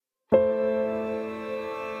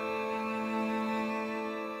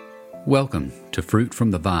Welcome to Fruit from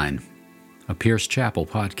the Vine, a Pierce Chapel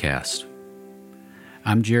podcast.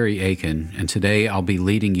 I'm Jerry Aiken, and today I'll be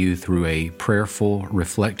leading you through a prayerful,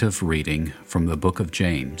 reflective reading from the book of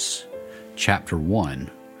James, chapter 1,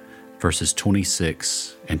 verses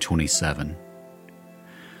 26 and 27.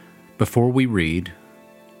 Before we read,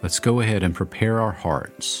 let's go ahead and prepare our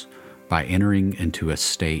hearts by entering into a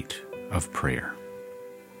state of prayer.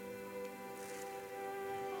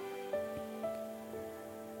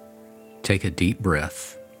 Take a deep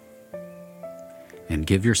breath and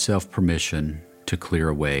give yourself permission to clear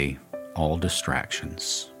away all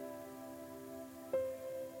distractions.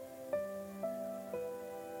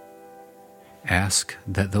 Ask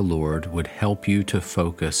that the Lord would help you to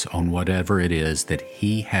focus on whatever it is that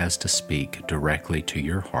He has to speak directly to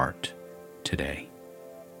your heart today.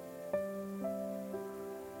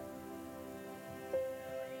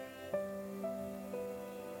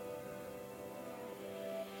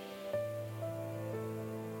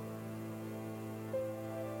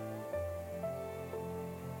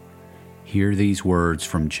 Hear these words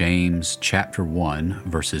from James chapter 1,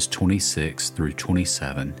 verses 26 through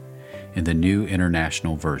 27 in the New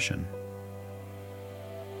International Version.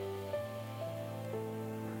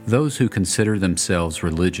 Those who consider themselves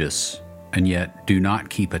religious and yet do not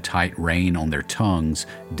keep a tight rein on their tongues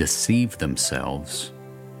deceive themselves,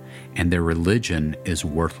 and their religion is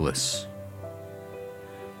worthless.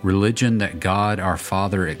 Religion that God our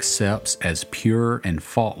Father accepts as pure and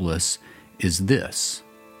faultless is this: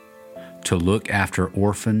 to look after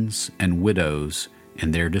orphans and widows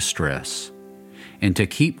in their distress, and to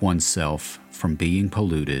keep oneself from being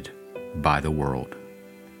polluted by the world.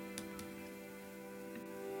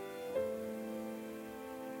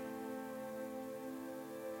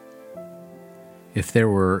 If there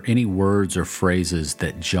were any words or phrases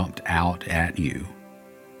that jumped out at you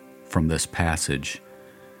from this passage,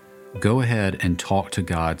 go ahead and talk to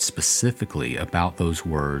God specifically about those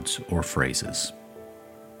words or phrases.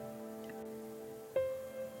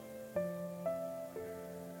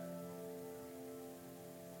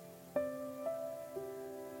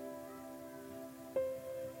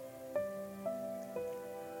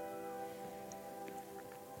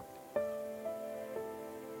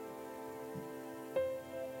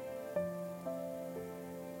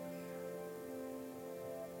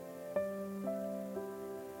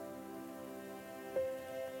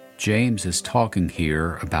 James is talking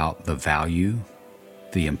here about the value,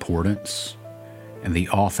 the importance, and the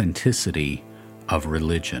authenticity of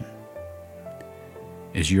religion.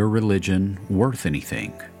 Is your religion worth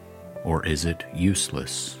anything, or is it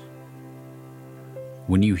useless?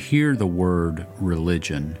 When you hear the word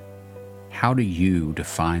religion, how do you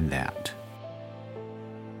define that?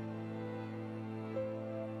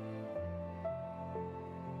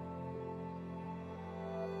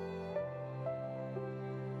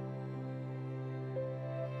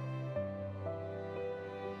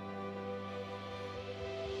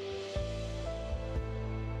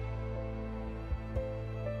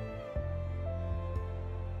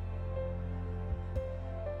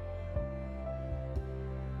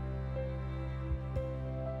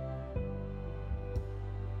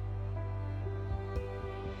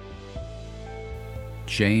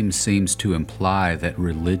 James seems to imply that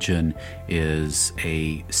religion is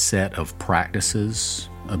a set of practices,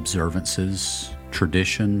 observances,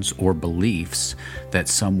 traditions, or beliefs that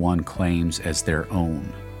someone claims as their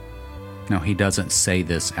own. Now, he doesn't say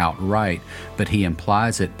this outright, but he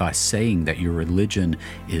implies it by saying that your religion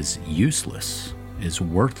is useless, is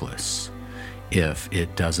worthless, if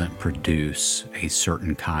it doesn't produce a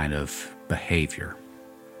certain kind of behavior.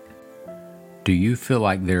 Do you feel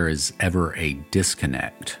like there is ever a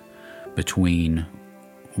disconnect between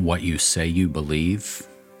what you say you believe,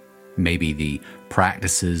 maybe the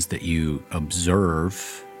practices that you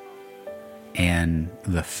observe, and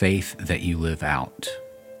the faith that you live out?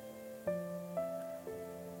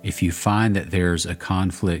 If you find that there's a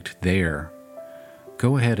conflict there,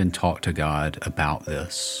 go ahead and talk to God about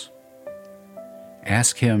this.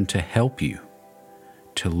 Ask Him to help you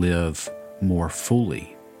to live more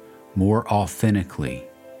fully, more authentically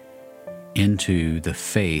into the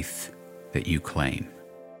faith that you claim.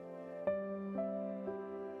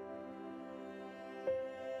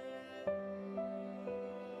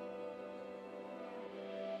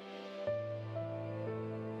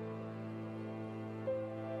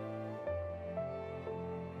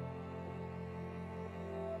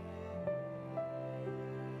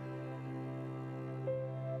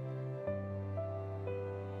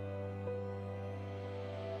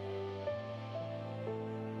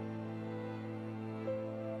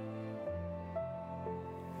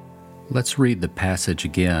 Let's read the passage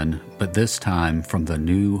again, but this time from the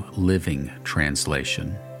New Living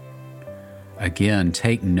Translation. Again,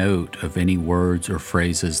 take note of any words or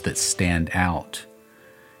phrases that stand out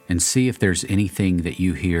and see if there's anything that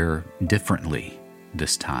you hear differently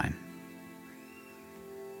this time.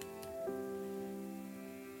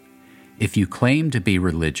 If you claim to be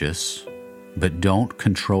religious, but don't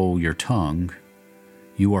control your tongue,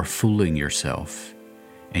 you are fooling yourself,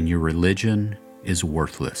 and your religion is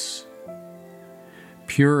worthless.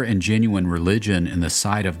 Pure and genuine religion in the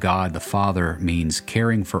sight of God the Father means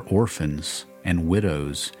caring for orphans and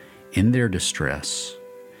widows in their distress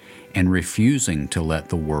and refusing to let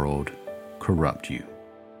the world corrupt you.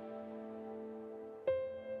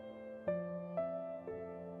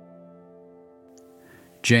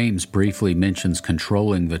 James briefly mentions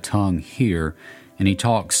controlling the tongue here, and he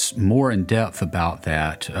talks more in depth about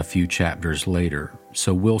that a few chapters later,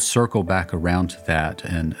 so we'll circle back around to that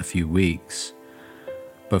in a few weeks.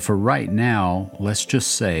 But for right now, let's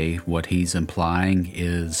just say what he's implying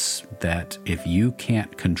is that if you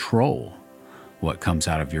can't control what comes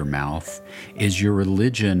out of your mouth, is your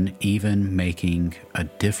religion even making a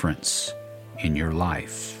difference in your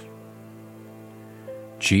life?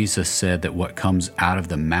 Jesus said that what comes out of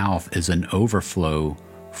the mouth is an overflow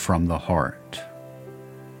from the heart.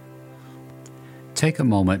 Take a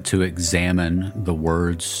moment to examine the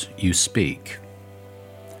words you speak.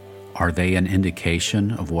 Are they an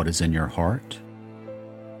indication of what is in your heart?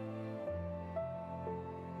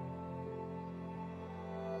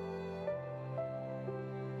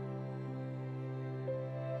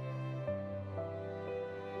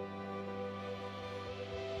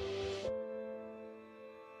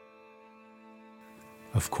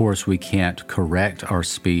 Of course, we can't correct our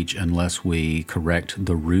speech unless we correct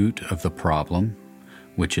the root of the problem,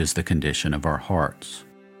 which is the condition of our hearts.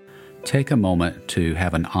 Take a moment to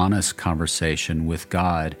have an honest conversation with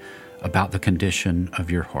God about the condition of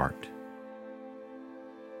your heart.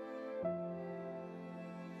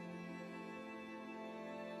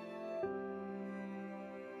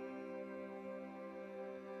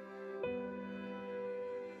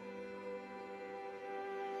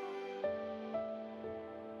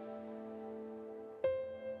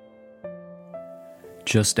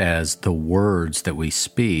 Just as the words that we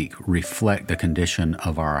speak reflect the condition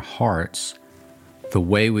of our hearts, the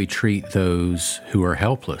way we treat those who are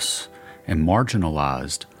helpless and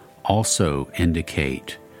marginalized also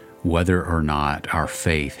indicate whether or not our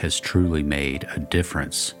faith has truly made a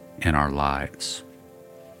difference in our lives.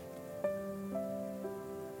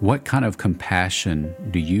 What kind of compassion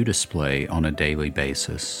do you display on a daily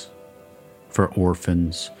basis for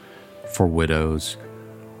orphans, for widows,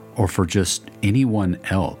 or for just anyone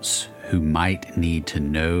else who might need to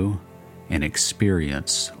know and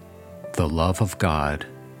experience the love of God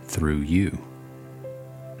through you?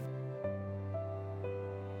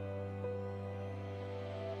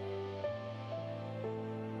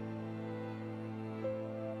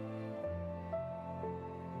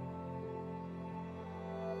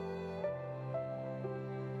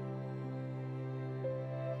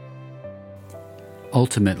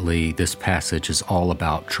 Ultimately, this passage is all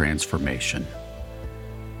about transformation.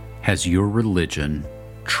 Has your religion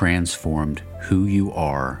transformed who you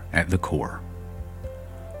are at the core?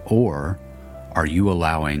 Or are you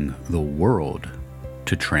allowing the world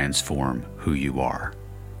to transform who you are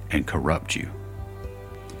and corrupt you?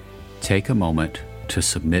 Take a moment to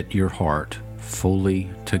submit your heart fully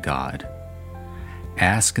to God.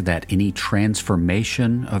 Ask that any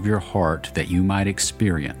transformation of your heart that you might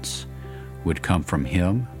experience would come from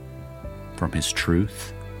Him, from His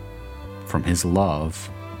truth, from His love,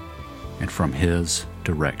 and from His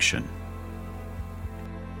direction.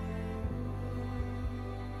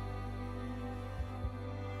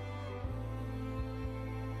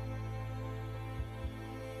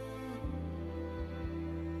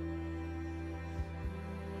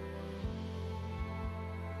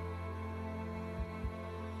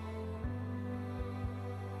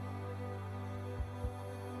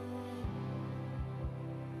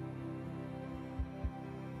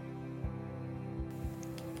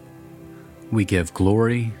 We give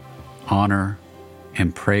glory, honor,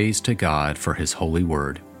 and praise to God for His holy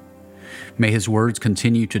word. May His words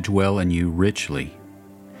continue to dwell in you richly,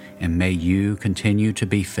 and may you continue to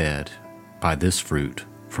be fed by this fruit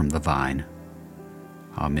from the vine.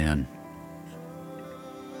 Amen.